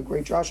sounds like a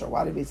great drasha.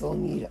 Why did Beis Hillel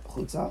need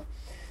chutza?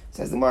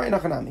 Says the Gemara in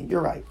Achanami.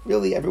 You're right.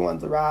 Really, everyone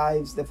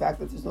derives the fact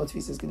that there's no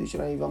tefisas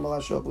kedushin on Yavam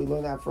Balashuk. We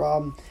learn that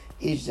from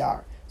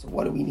Ishzar. So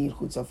what do we need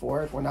chutza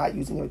for? If we're not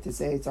using it to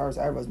say Tzaras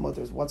Arava's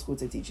mutters, what's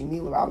chutza teaching me?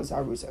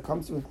 It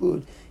comes to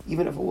include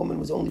even if a woman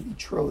was only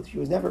betrothed, she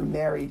was never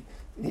married,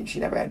 she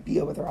never had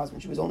bia with her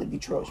husband, she was only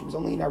betrothed, she was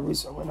only in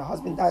arusa. When the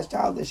husband dies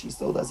childless, she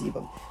still does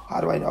yibam.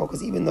 How do I know?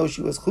 Because even though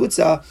she was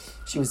chutza,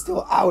 she was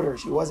still outer,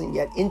 she wasn't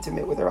yet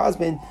intimate with her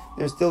husband,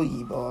 there's still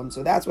yibam.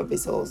 So that's what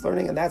Beis Hillel is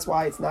learning, and that's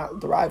why it's not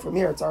derived from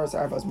here, Tzaras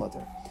Arava's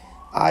mutter.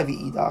 Avi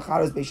idach, how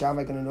does Beis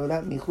Shammai going to know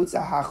that?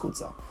 Michutza ha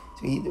chutza.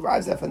 So he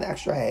derives that from the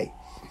extra hay.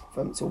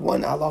 So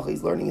one halacha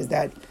he's learning is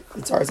that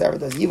the Tzaras Arava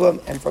does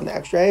Yibam, and from the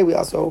extra hay we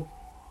also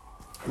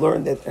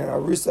learn that an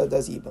Arusa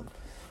does Yibam.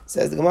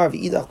 Says the Gemara,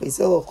 "V'idach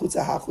beisilo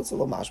chutza ha chutza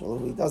lo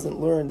mashma." He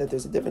doesn't learn that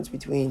there's a difference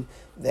between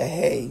the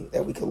hay,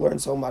 that we can learn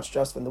so much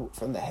just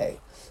from the hay.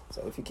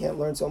 So if you can't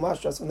learn so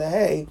much just from the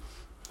hay,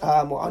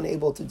 we're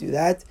unable to do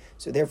that.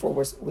 So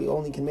therefore, we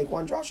only can make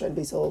one drasha, and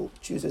Beisil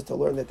chooses to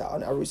learn that the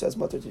arusa is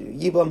mutter to do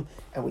yibam,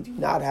 and we do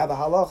not have a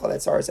halacha that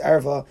tzaras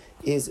erva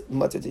is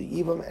mutter to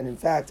do yibam, and in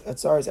fact, a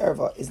tzaras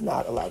erva is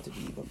not allowed to do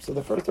yibam. So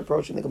the first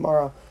approach in the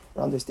Gemara,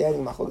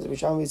 understanding Machlokes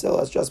Beisham Beisil,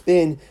 has just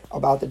been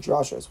about the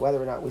drashas,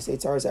 whether or not we say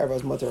tzaras erva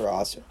is mutter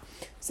or aser.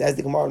 Says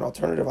the Gemara, an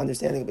alternative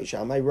understanding of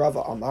Beishamai,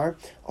 Rava Amar,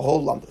 a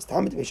whole lump.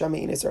 Tamid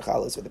Beishamai in Isser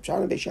Chalas. So the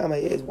pshat of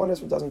Beishamai is one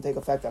Isser doesn't take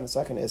effect on the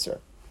second Isser.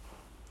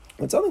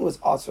 When something was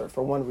aser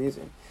for one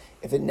reason,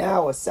 if it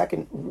now a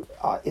second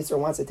iser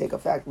wants to take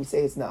effect, we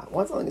say it's not.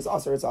 Once something is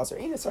aser, it's aser.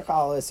 Ein iser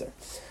chal iser.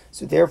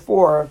 So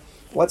therefore,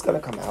 what's going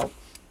to come out?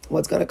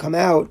 What's going to come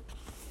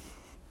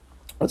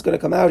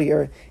out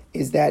here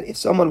is that if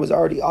someone was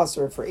already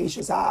aser for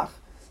Eishes Ach,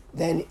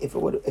 then if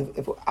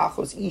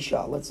Achos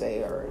Isha, let's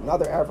say, or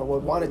another erva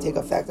would want to take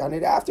effect on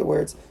it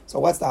afterwards, so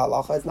what's the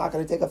halacha? It's not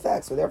going to take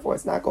effect. So therefore,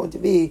 it's not going to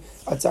be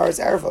a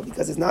tzaras erva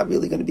because it's not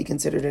really going to be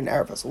considered an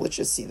erva. So let's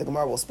just see. The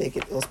Gemara will speak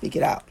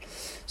it out.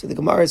 So the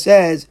Gemara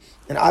says,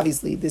 and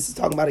obviously this is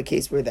talking about a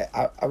case where the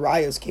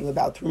arayos came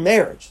about through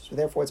marriage. So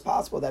therefore, it's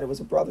possible that it was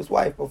a brother's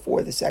wife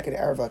before the second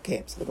erva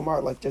came. So the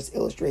Gemara just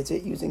illustrates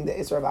it using the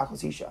Isra of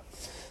Achos Isha.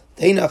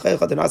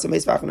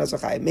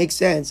 It makes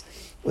sense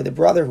when the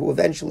brother who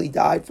eventually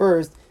died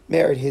first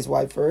married his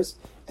wife first,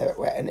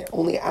 and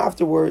only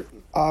afterward,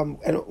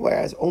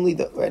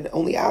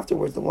 only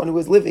afterwards the one who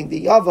was living,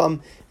 the Yavam,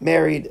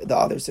 married the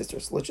other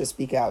sisters. So let's just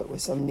speak out with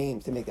some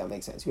names to make that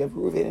make sense. You have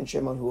Reuven and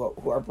Shimon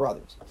who are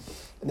brothers,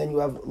 and then you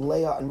have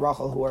Leah and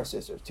Rachel who are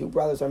sisters. Two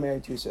brothers are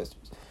married two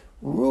sisters.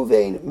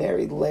 Reuven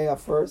married Leah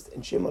first,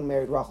 and Shimon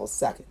married Rachel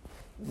second.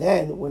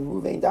 Then when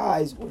Reuven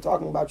dies, we're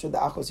talking about should the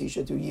Achos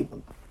Isha do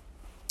Yibam.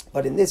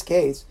 But in this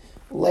case,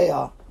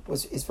 Leah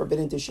is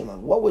forbidden to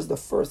Shimon. What was the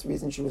first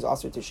reason she was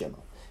asur to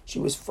Shimon? She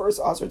was first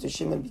asur to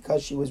Shimon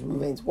because she was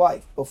Reuven's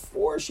wife.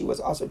 Before she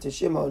was asur to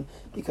Shimon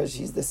because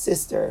she's the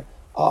sister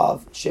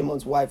of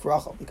Shimon's wife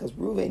Rachel. Because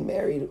Reuven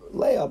married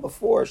Leah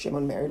before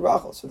Shimon married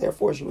Rachel. So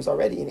therefore she was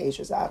already in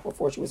Eishes Ach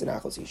before she was in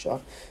Achos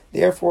Isha.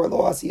 Therefore,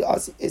 lo asi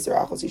iser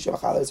Achos Isha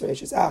chal iser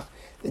Eishes Ach.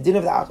 The din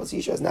of the Achos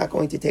Isha is not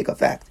going to take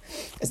effect.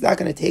 It's not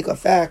going to take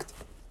effect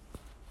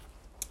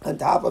on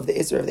top of the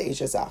Isser of the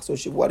Eishes Ach. So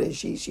what is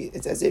she?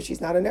 It's as if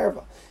she's not an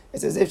erva.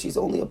 It's as if she's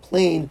only a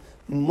plain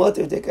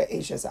Mutter Dika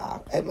Eishes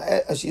Ach.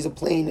 She's a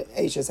plain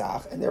Eishes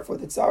Ach, and therefore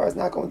the Tzara is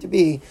not going to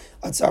be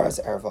a Tzaras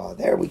erva.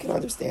 There we can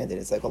understand it.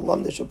 It's like a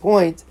lumdish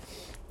point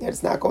that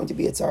it's not going to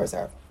be a Tzaras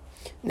erva.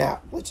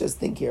 Now, let's just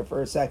think here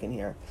for a second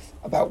here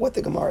about what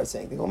the Gemara is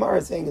saying. The Gemara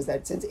is saying is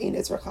that since Ein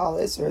Isser Chal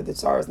Isser, the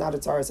Tzara is not a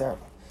Tzaras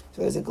erva.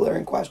 So there's a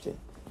glaring question.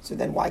 So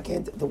then why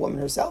can't the woman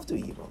herself do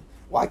Yibam?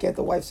 Why can't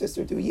the wife's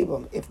sister do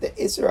Yibam? If the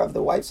Isser of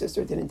the wife's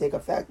sister didn't take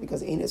effect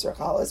because Ein Isser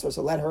Chal Isser,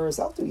 so let her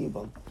herself do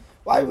Yibam.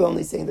 Why are we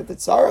only saying that the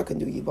Tzara can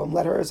do Yibam?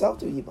 Let her herself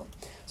do Yibam.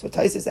 So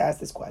Taisus asked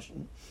this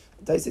question.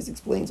 Taisus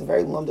explains a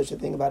very lumdish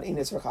thing about Ein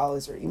Isser Chal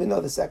Isser. Even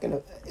though the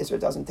second Isser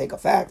doesn't take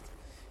effect,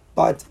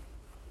 but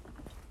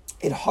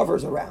it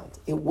hovers around.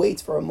 It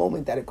waits for a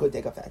moment that it could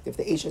take effect. If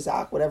the Eishes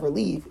Ach would ever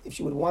leave, if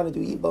she would want to do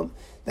Yibam,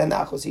 then the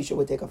Achos Isha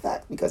would take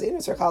effect. Because Ein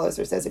Isser Chal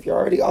Isser says, if you're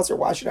already Asr,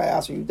 why should I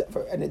Asr you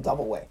in a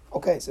double way?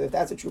 Okay, so if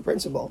that's a true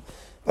principle,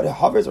 but it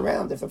hovers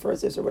around, if the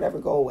first Isser would ever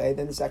go away,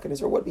 then the second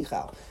Isser would be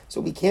Chal. So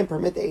we can't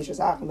permit the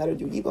Eishes Ach and let her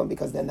do Yibam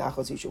because then the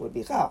Achos Isha would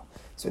be Chal.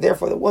 So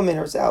therefore the woman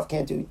herself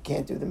can't do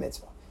the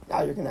mitzvah.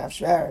 Now you're going to have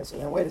Shver, so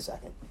then wait a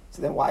second.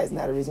 So then why isn't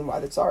that a reason why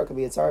the Tzara could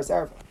be a Tzaras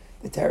erva?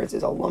 The teretz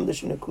is a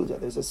lumdish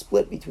v'nekuda. There's a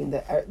split between the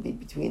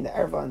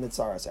erva and the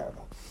tzaras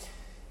erva.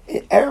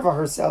 Erva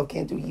herself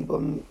can't do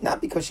yibam,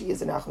 not because she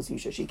is an achos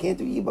isha. She can't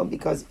do yibam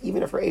because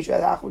even if her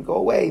eishes ach would go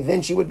away,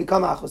 then she would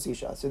become achos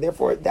isha. So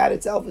therefore, that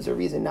itself is a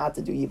reason not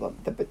to do yibam.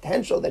 The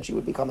potential that she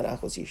would become an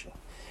achos isha.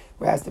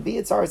 Whereas to be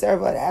a tzaras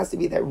erva, it has to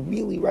be that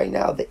really right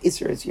now the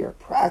isser is here.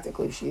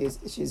 Practically, she's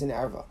an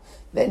erva.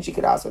 Then she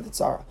could answer the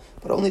tzara.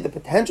 But only the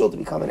potential to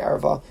become an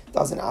erva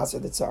doesn't answer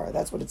the tzara.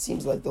 That's what it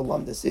seems like the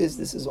lumdus is.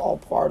 This is all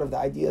part of the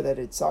idea that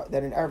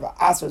an erva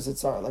answers the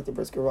tzara, like the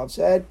Brisker Rav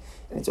said.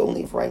 And it's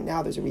only if right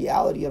now there's a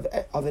reality of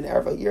an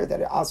erva here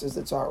that it answers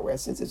the tzara.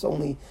 Whereas since it's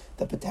only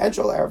the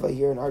potential erva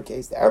here in our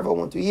case, the erva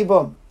won't do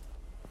yibam.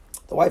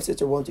 The wife's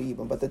sister won't do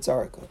yibam, but the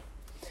tzara could.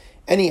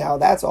 Anyhow,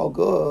 that's all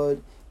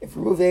good. If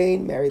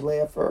Reuven married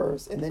Leah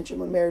first, and then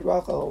Shimon married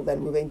Rachel,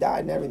 then Reuven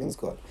died and everything's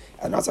good.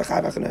 Let's say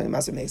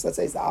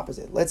it's the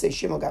opposite. Let's say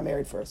Shimon got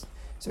married first.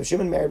 So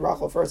Shimon married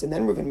Rachel first, and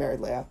then Reuven married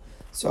Leah.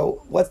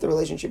 So what's the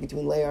relationship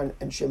between Leah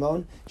and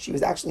Shimon? She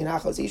was actually an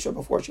Achos Isha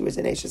before she was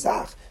an Eishes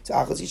Ach. So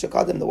Achos Isha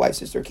Kaddim, the wife's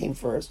sister, came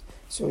first.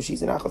 So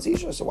she's an Achos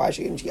Isha. So why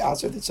shouldn't she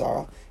answer the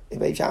Tzara?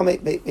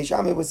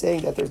 Beishamai was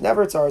saying that there's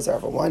never a Tzaras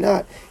erva. Why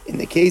not? In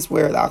the case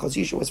where the Achos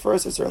Isha was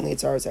first, it's certainly a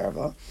Tzaras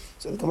erva.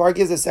 So the Gemara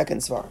gives a second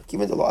svar.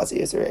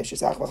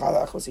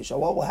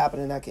 What will happen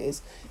in that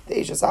case? The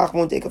Eishes Ach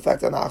won't take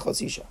effect on the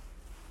Achos Isha.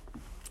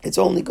 It's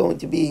only going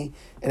to be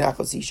an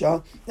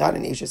achosisha, not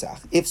an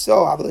eshesach. If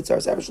so,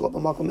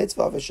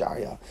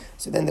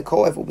 so then the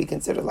co-wife will be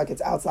considered like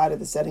it's outside of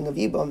the setting of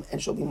yibum,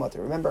 and she'll be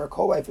mutter. Remember, a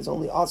co-wife is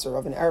only aser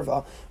of an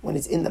erva when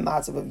it's in the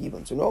matzav of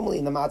yibum. So normally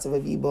in the matzav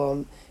of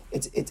yibum,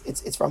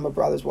 it's from a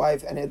brother's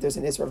wife, and there's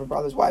an isra of a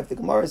brother's wife. The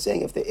Gemara is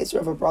saying if the isra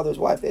of a brother's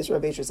wife, the isra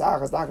of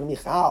eshesach, is not going to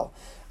be chal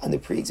on the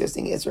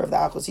pre-existing isra of the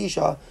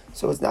achosisha,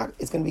 so it's going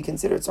to be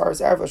considered tzaras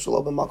erva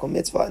shelo b'makom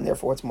mitzvah, and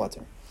therefore it's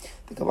mutter.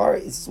 The Gemara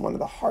is one of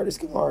the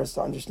hardest Gemaras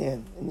to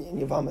understand in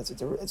Yevamos.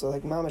 It's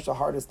like mamash the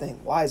hardest thing.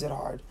 Why is it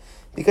hard?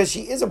 Because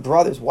she is a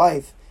brother's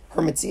wife.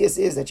 Her metzias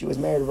is that she was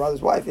married to a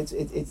brother's wife. It's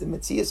the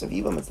metzias of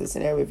Yibam. It's the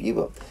scenario of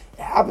Yibam.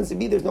 It happens to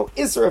be there's no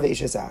isser of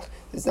Eshesach.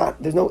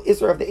 There's no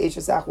isser of the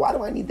Eshesach. Why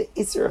do I need the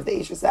isser of the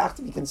Eshesach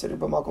to be considered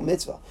b'makom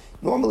mitzvah?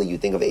 Normally you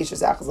think of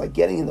Eshesach as like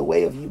getting in the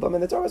way of Yibam,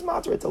 and the Torah is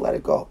matter to let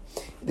it go.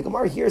 The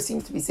Gemara here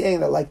seems to be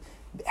saying that like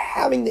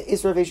having the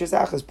Isra of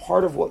Eshesach is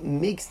part of what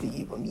makes the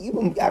Yibum. The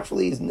Yibum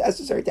actually is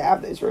necessary to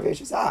have the Isra of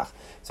Eshesach.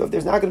 So if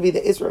there's not going to be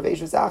the Isra of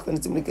Eshesach, then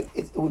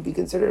it would be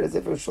considered as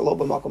if it was Shalom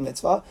b'makom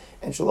mitzvah.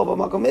 And Shalom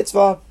b'makom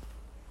mitzvah,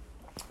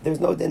 there's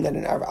no din that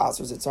an Arva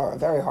asers itzara. A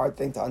very hard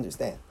thing to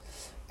understand.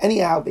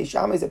 Anyhow, Beis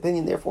Shammai's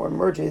opinion therefore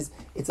emerges.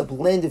 It's a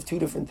blend of two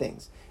different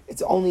things.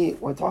 It's only,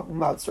 we're talking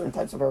about certain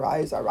types of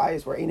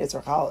arayas where ein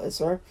itzar chal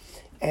itzar.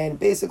 And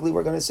basically,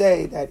 we're going to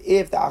say that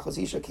if the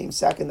achosisha came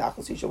second, the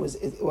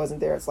achosisha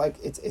wasn't there. It's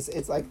like the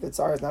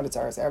tzara is not a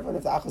tzaras erva. And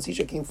if the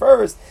achosisha came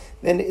first,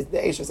 then the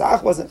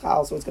eshesach wasn't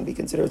chal, so it's going to be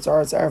considered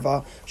tzaras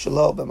erva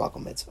shelo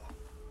b'makom mitzvah.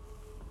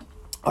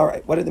 All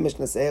right, what did the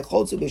Mishnah say?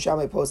 Cholzu Beis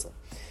Shammai posel.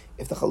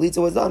 If the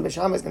chalitza was done, Beis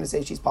Shammai is going to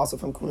say she's possible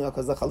from kuna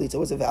because the chalitza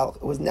was it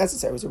was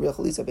necessary. It was a real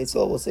chalitza. Beis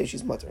Hillel will say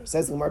she's mutter.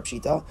 Says the Gemara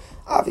Pshita,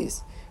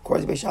 obvious.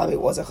 According to Beis Shammai,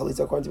 it was a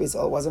chalitza. According to Beis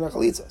Hillel, it wasn't a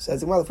chalitza. Says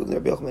the Gemara,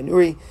 Rabbi Yochanan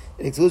Nuri,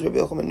 it excludes Rabbi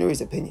Yochanan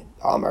Nuri's opinion.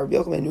 Rabbi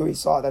Yochanan Nuri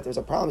saw that there's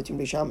a problem between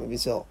Beis Shammai and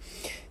Beis Hillel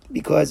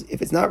because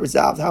if it's not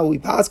resolved, how will we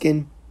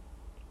paskin?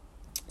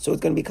 So it's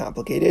going to be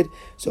complicated.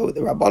 So the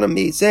Rabbanim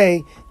may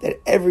say that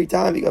every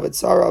time you have a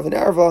tzara of an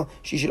erva,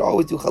 she should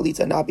always do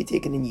chalitza, not be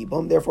taken in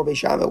yibum. Therefore, Beis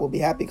Shammai will be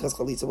happy because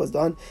chalitza was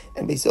done,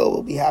 and Beis Hillel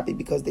will be happy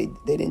because they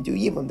didn't do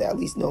yibum. That at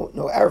least no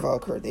erva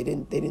occurred. They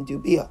didn't do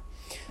bia.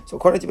 So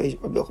according to Rabbi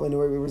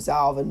Yochanan, we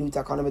resolve a new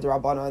takana with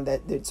Rabbanan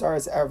that the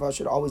tzaras erva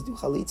should always do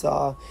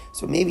chalitza.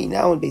 So maybe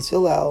now in Beis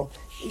Hillel,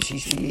 she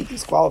should be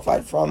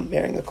disqualified from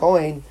marrying a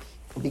kohen,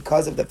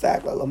 because of the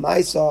fact that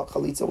Lamaisa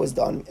Chalitza was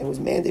done, it was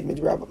mandated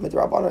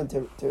midrabanan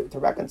to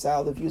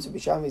reconcile the views of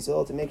Beis Shammai and Beis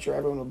Hillel to make sure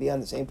everyone will be on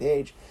the same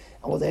page.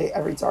 And will they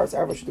every tzaras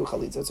erva should do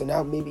Chalitza. So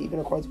now maybe even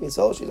according to Beis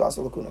Hillel, she's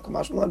also lakuna.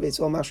 Kamash Malan Beis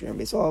Hillel Mashir.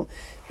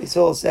 Beis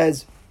Hillel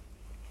says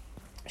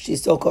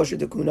she's still kosher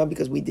to kuna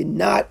because we did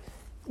not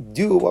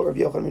do what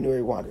Rabbi Yochanan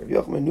Nuri wanted. Rabbi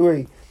Yochanan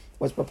Nuri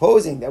was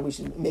proposing that we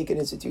should make an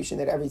institution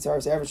that every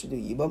tzaras erva should do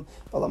yibum,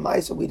 but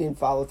Lamaisa we didn't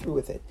follow through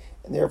with it.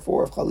 And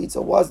therefore, if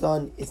chalitza was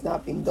done, it's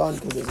not being done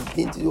because there's a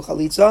din to do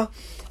chalitza,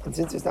 and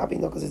since it's not being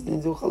done because it's din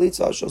to do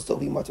chalitza, she'll still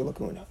be matur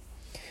lakuna.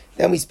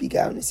 Then we speak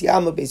out,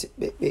 Nisiyama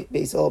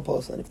Beis Hillel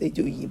posel, and if they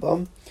do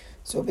yibum,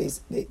 so Beis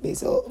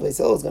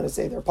Hillel is going to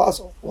say they're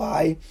apostle.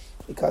 Why?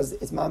 Because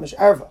it's mamish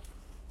erva.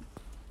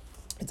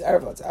 It's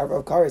erva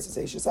of kares, it's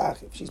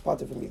eshesach. If she's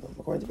patur from yibum,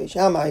 according to Beis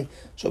Shammai,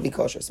 she'll be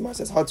kosher. Samar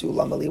says, hatu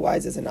lamali, why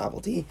is this a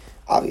novelty?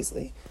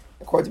 Obviously.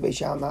 According to Beis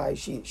Shammai,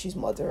 she's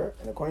mutter,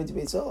 and according to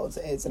Beis Hillel,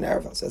 it's an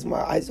erva. Says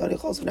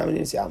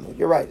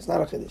you're right, it's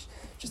not a chiddush.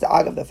 Just to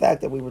agav the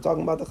fact that we were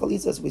talking about the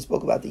chalitza, so we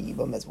spoke about the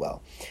yibam as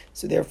well.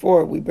 So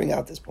therefore, we bring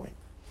out this point.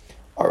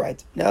 All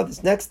right, now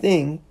this next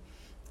thing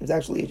is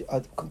actually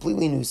a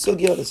completely new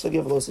sugya. The sugya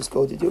of Losis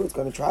Code to do. It's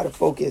going to try to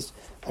focus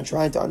on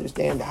trying to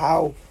understand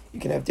how you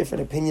can have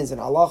different opinions in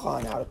halacha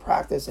on how to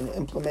practice and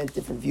implement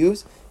different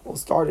views. We'll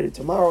start it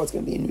tomorrow. It's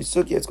going to be a new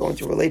sugya. It's going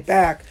to relate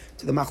back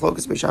to the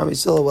machlokas Beis Shammai and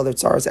Beis Hillel, whether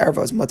it's tzaras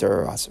erva is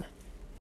mutter or aser.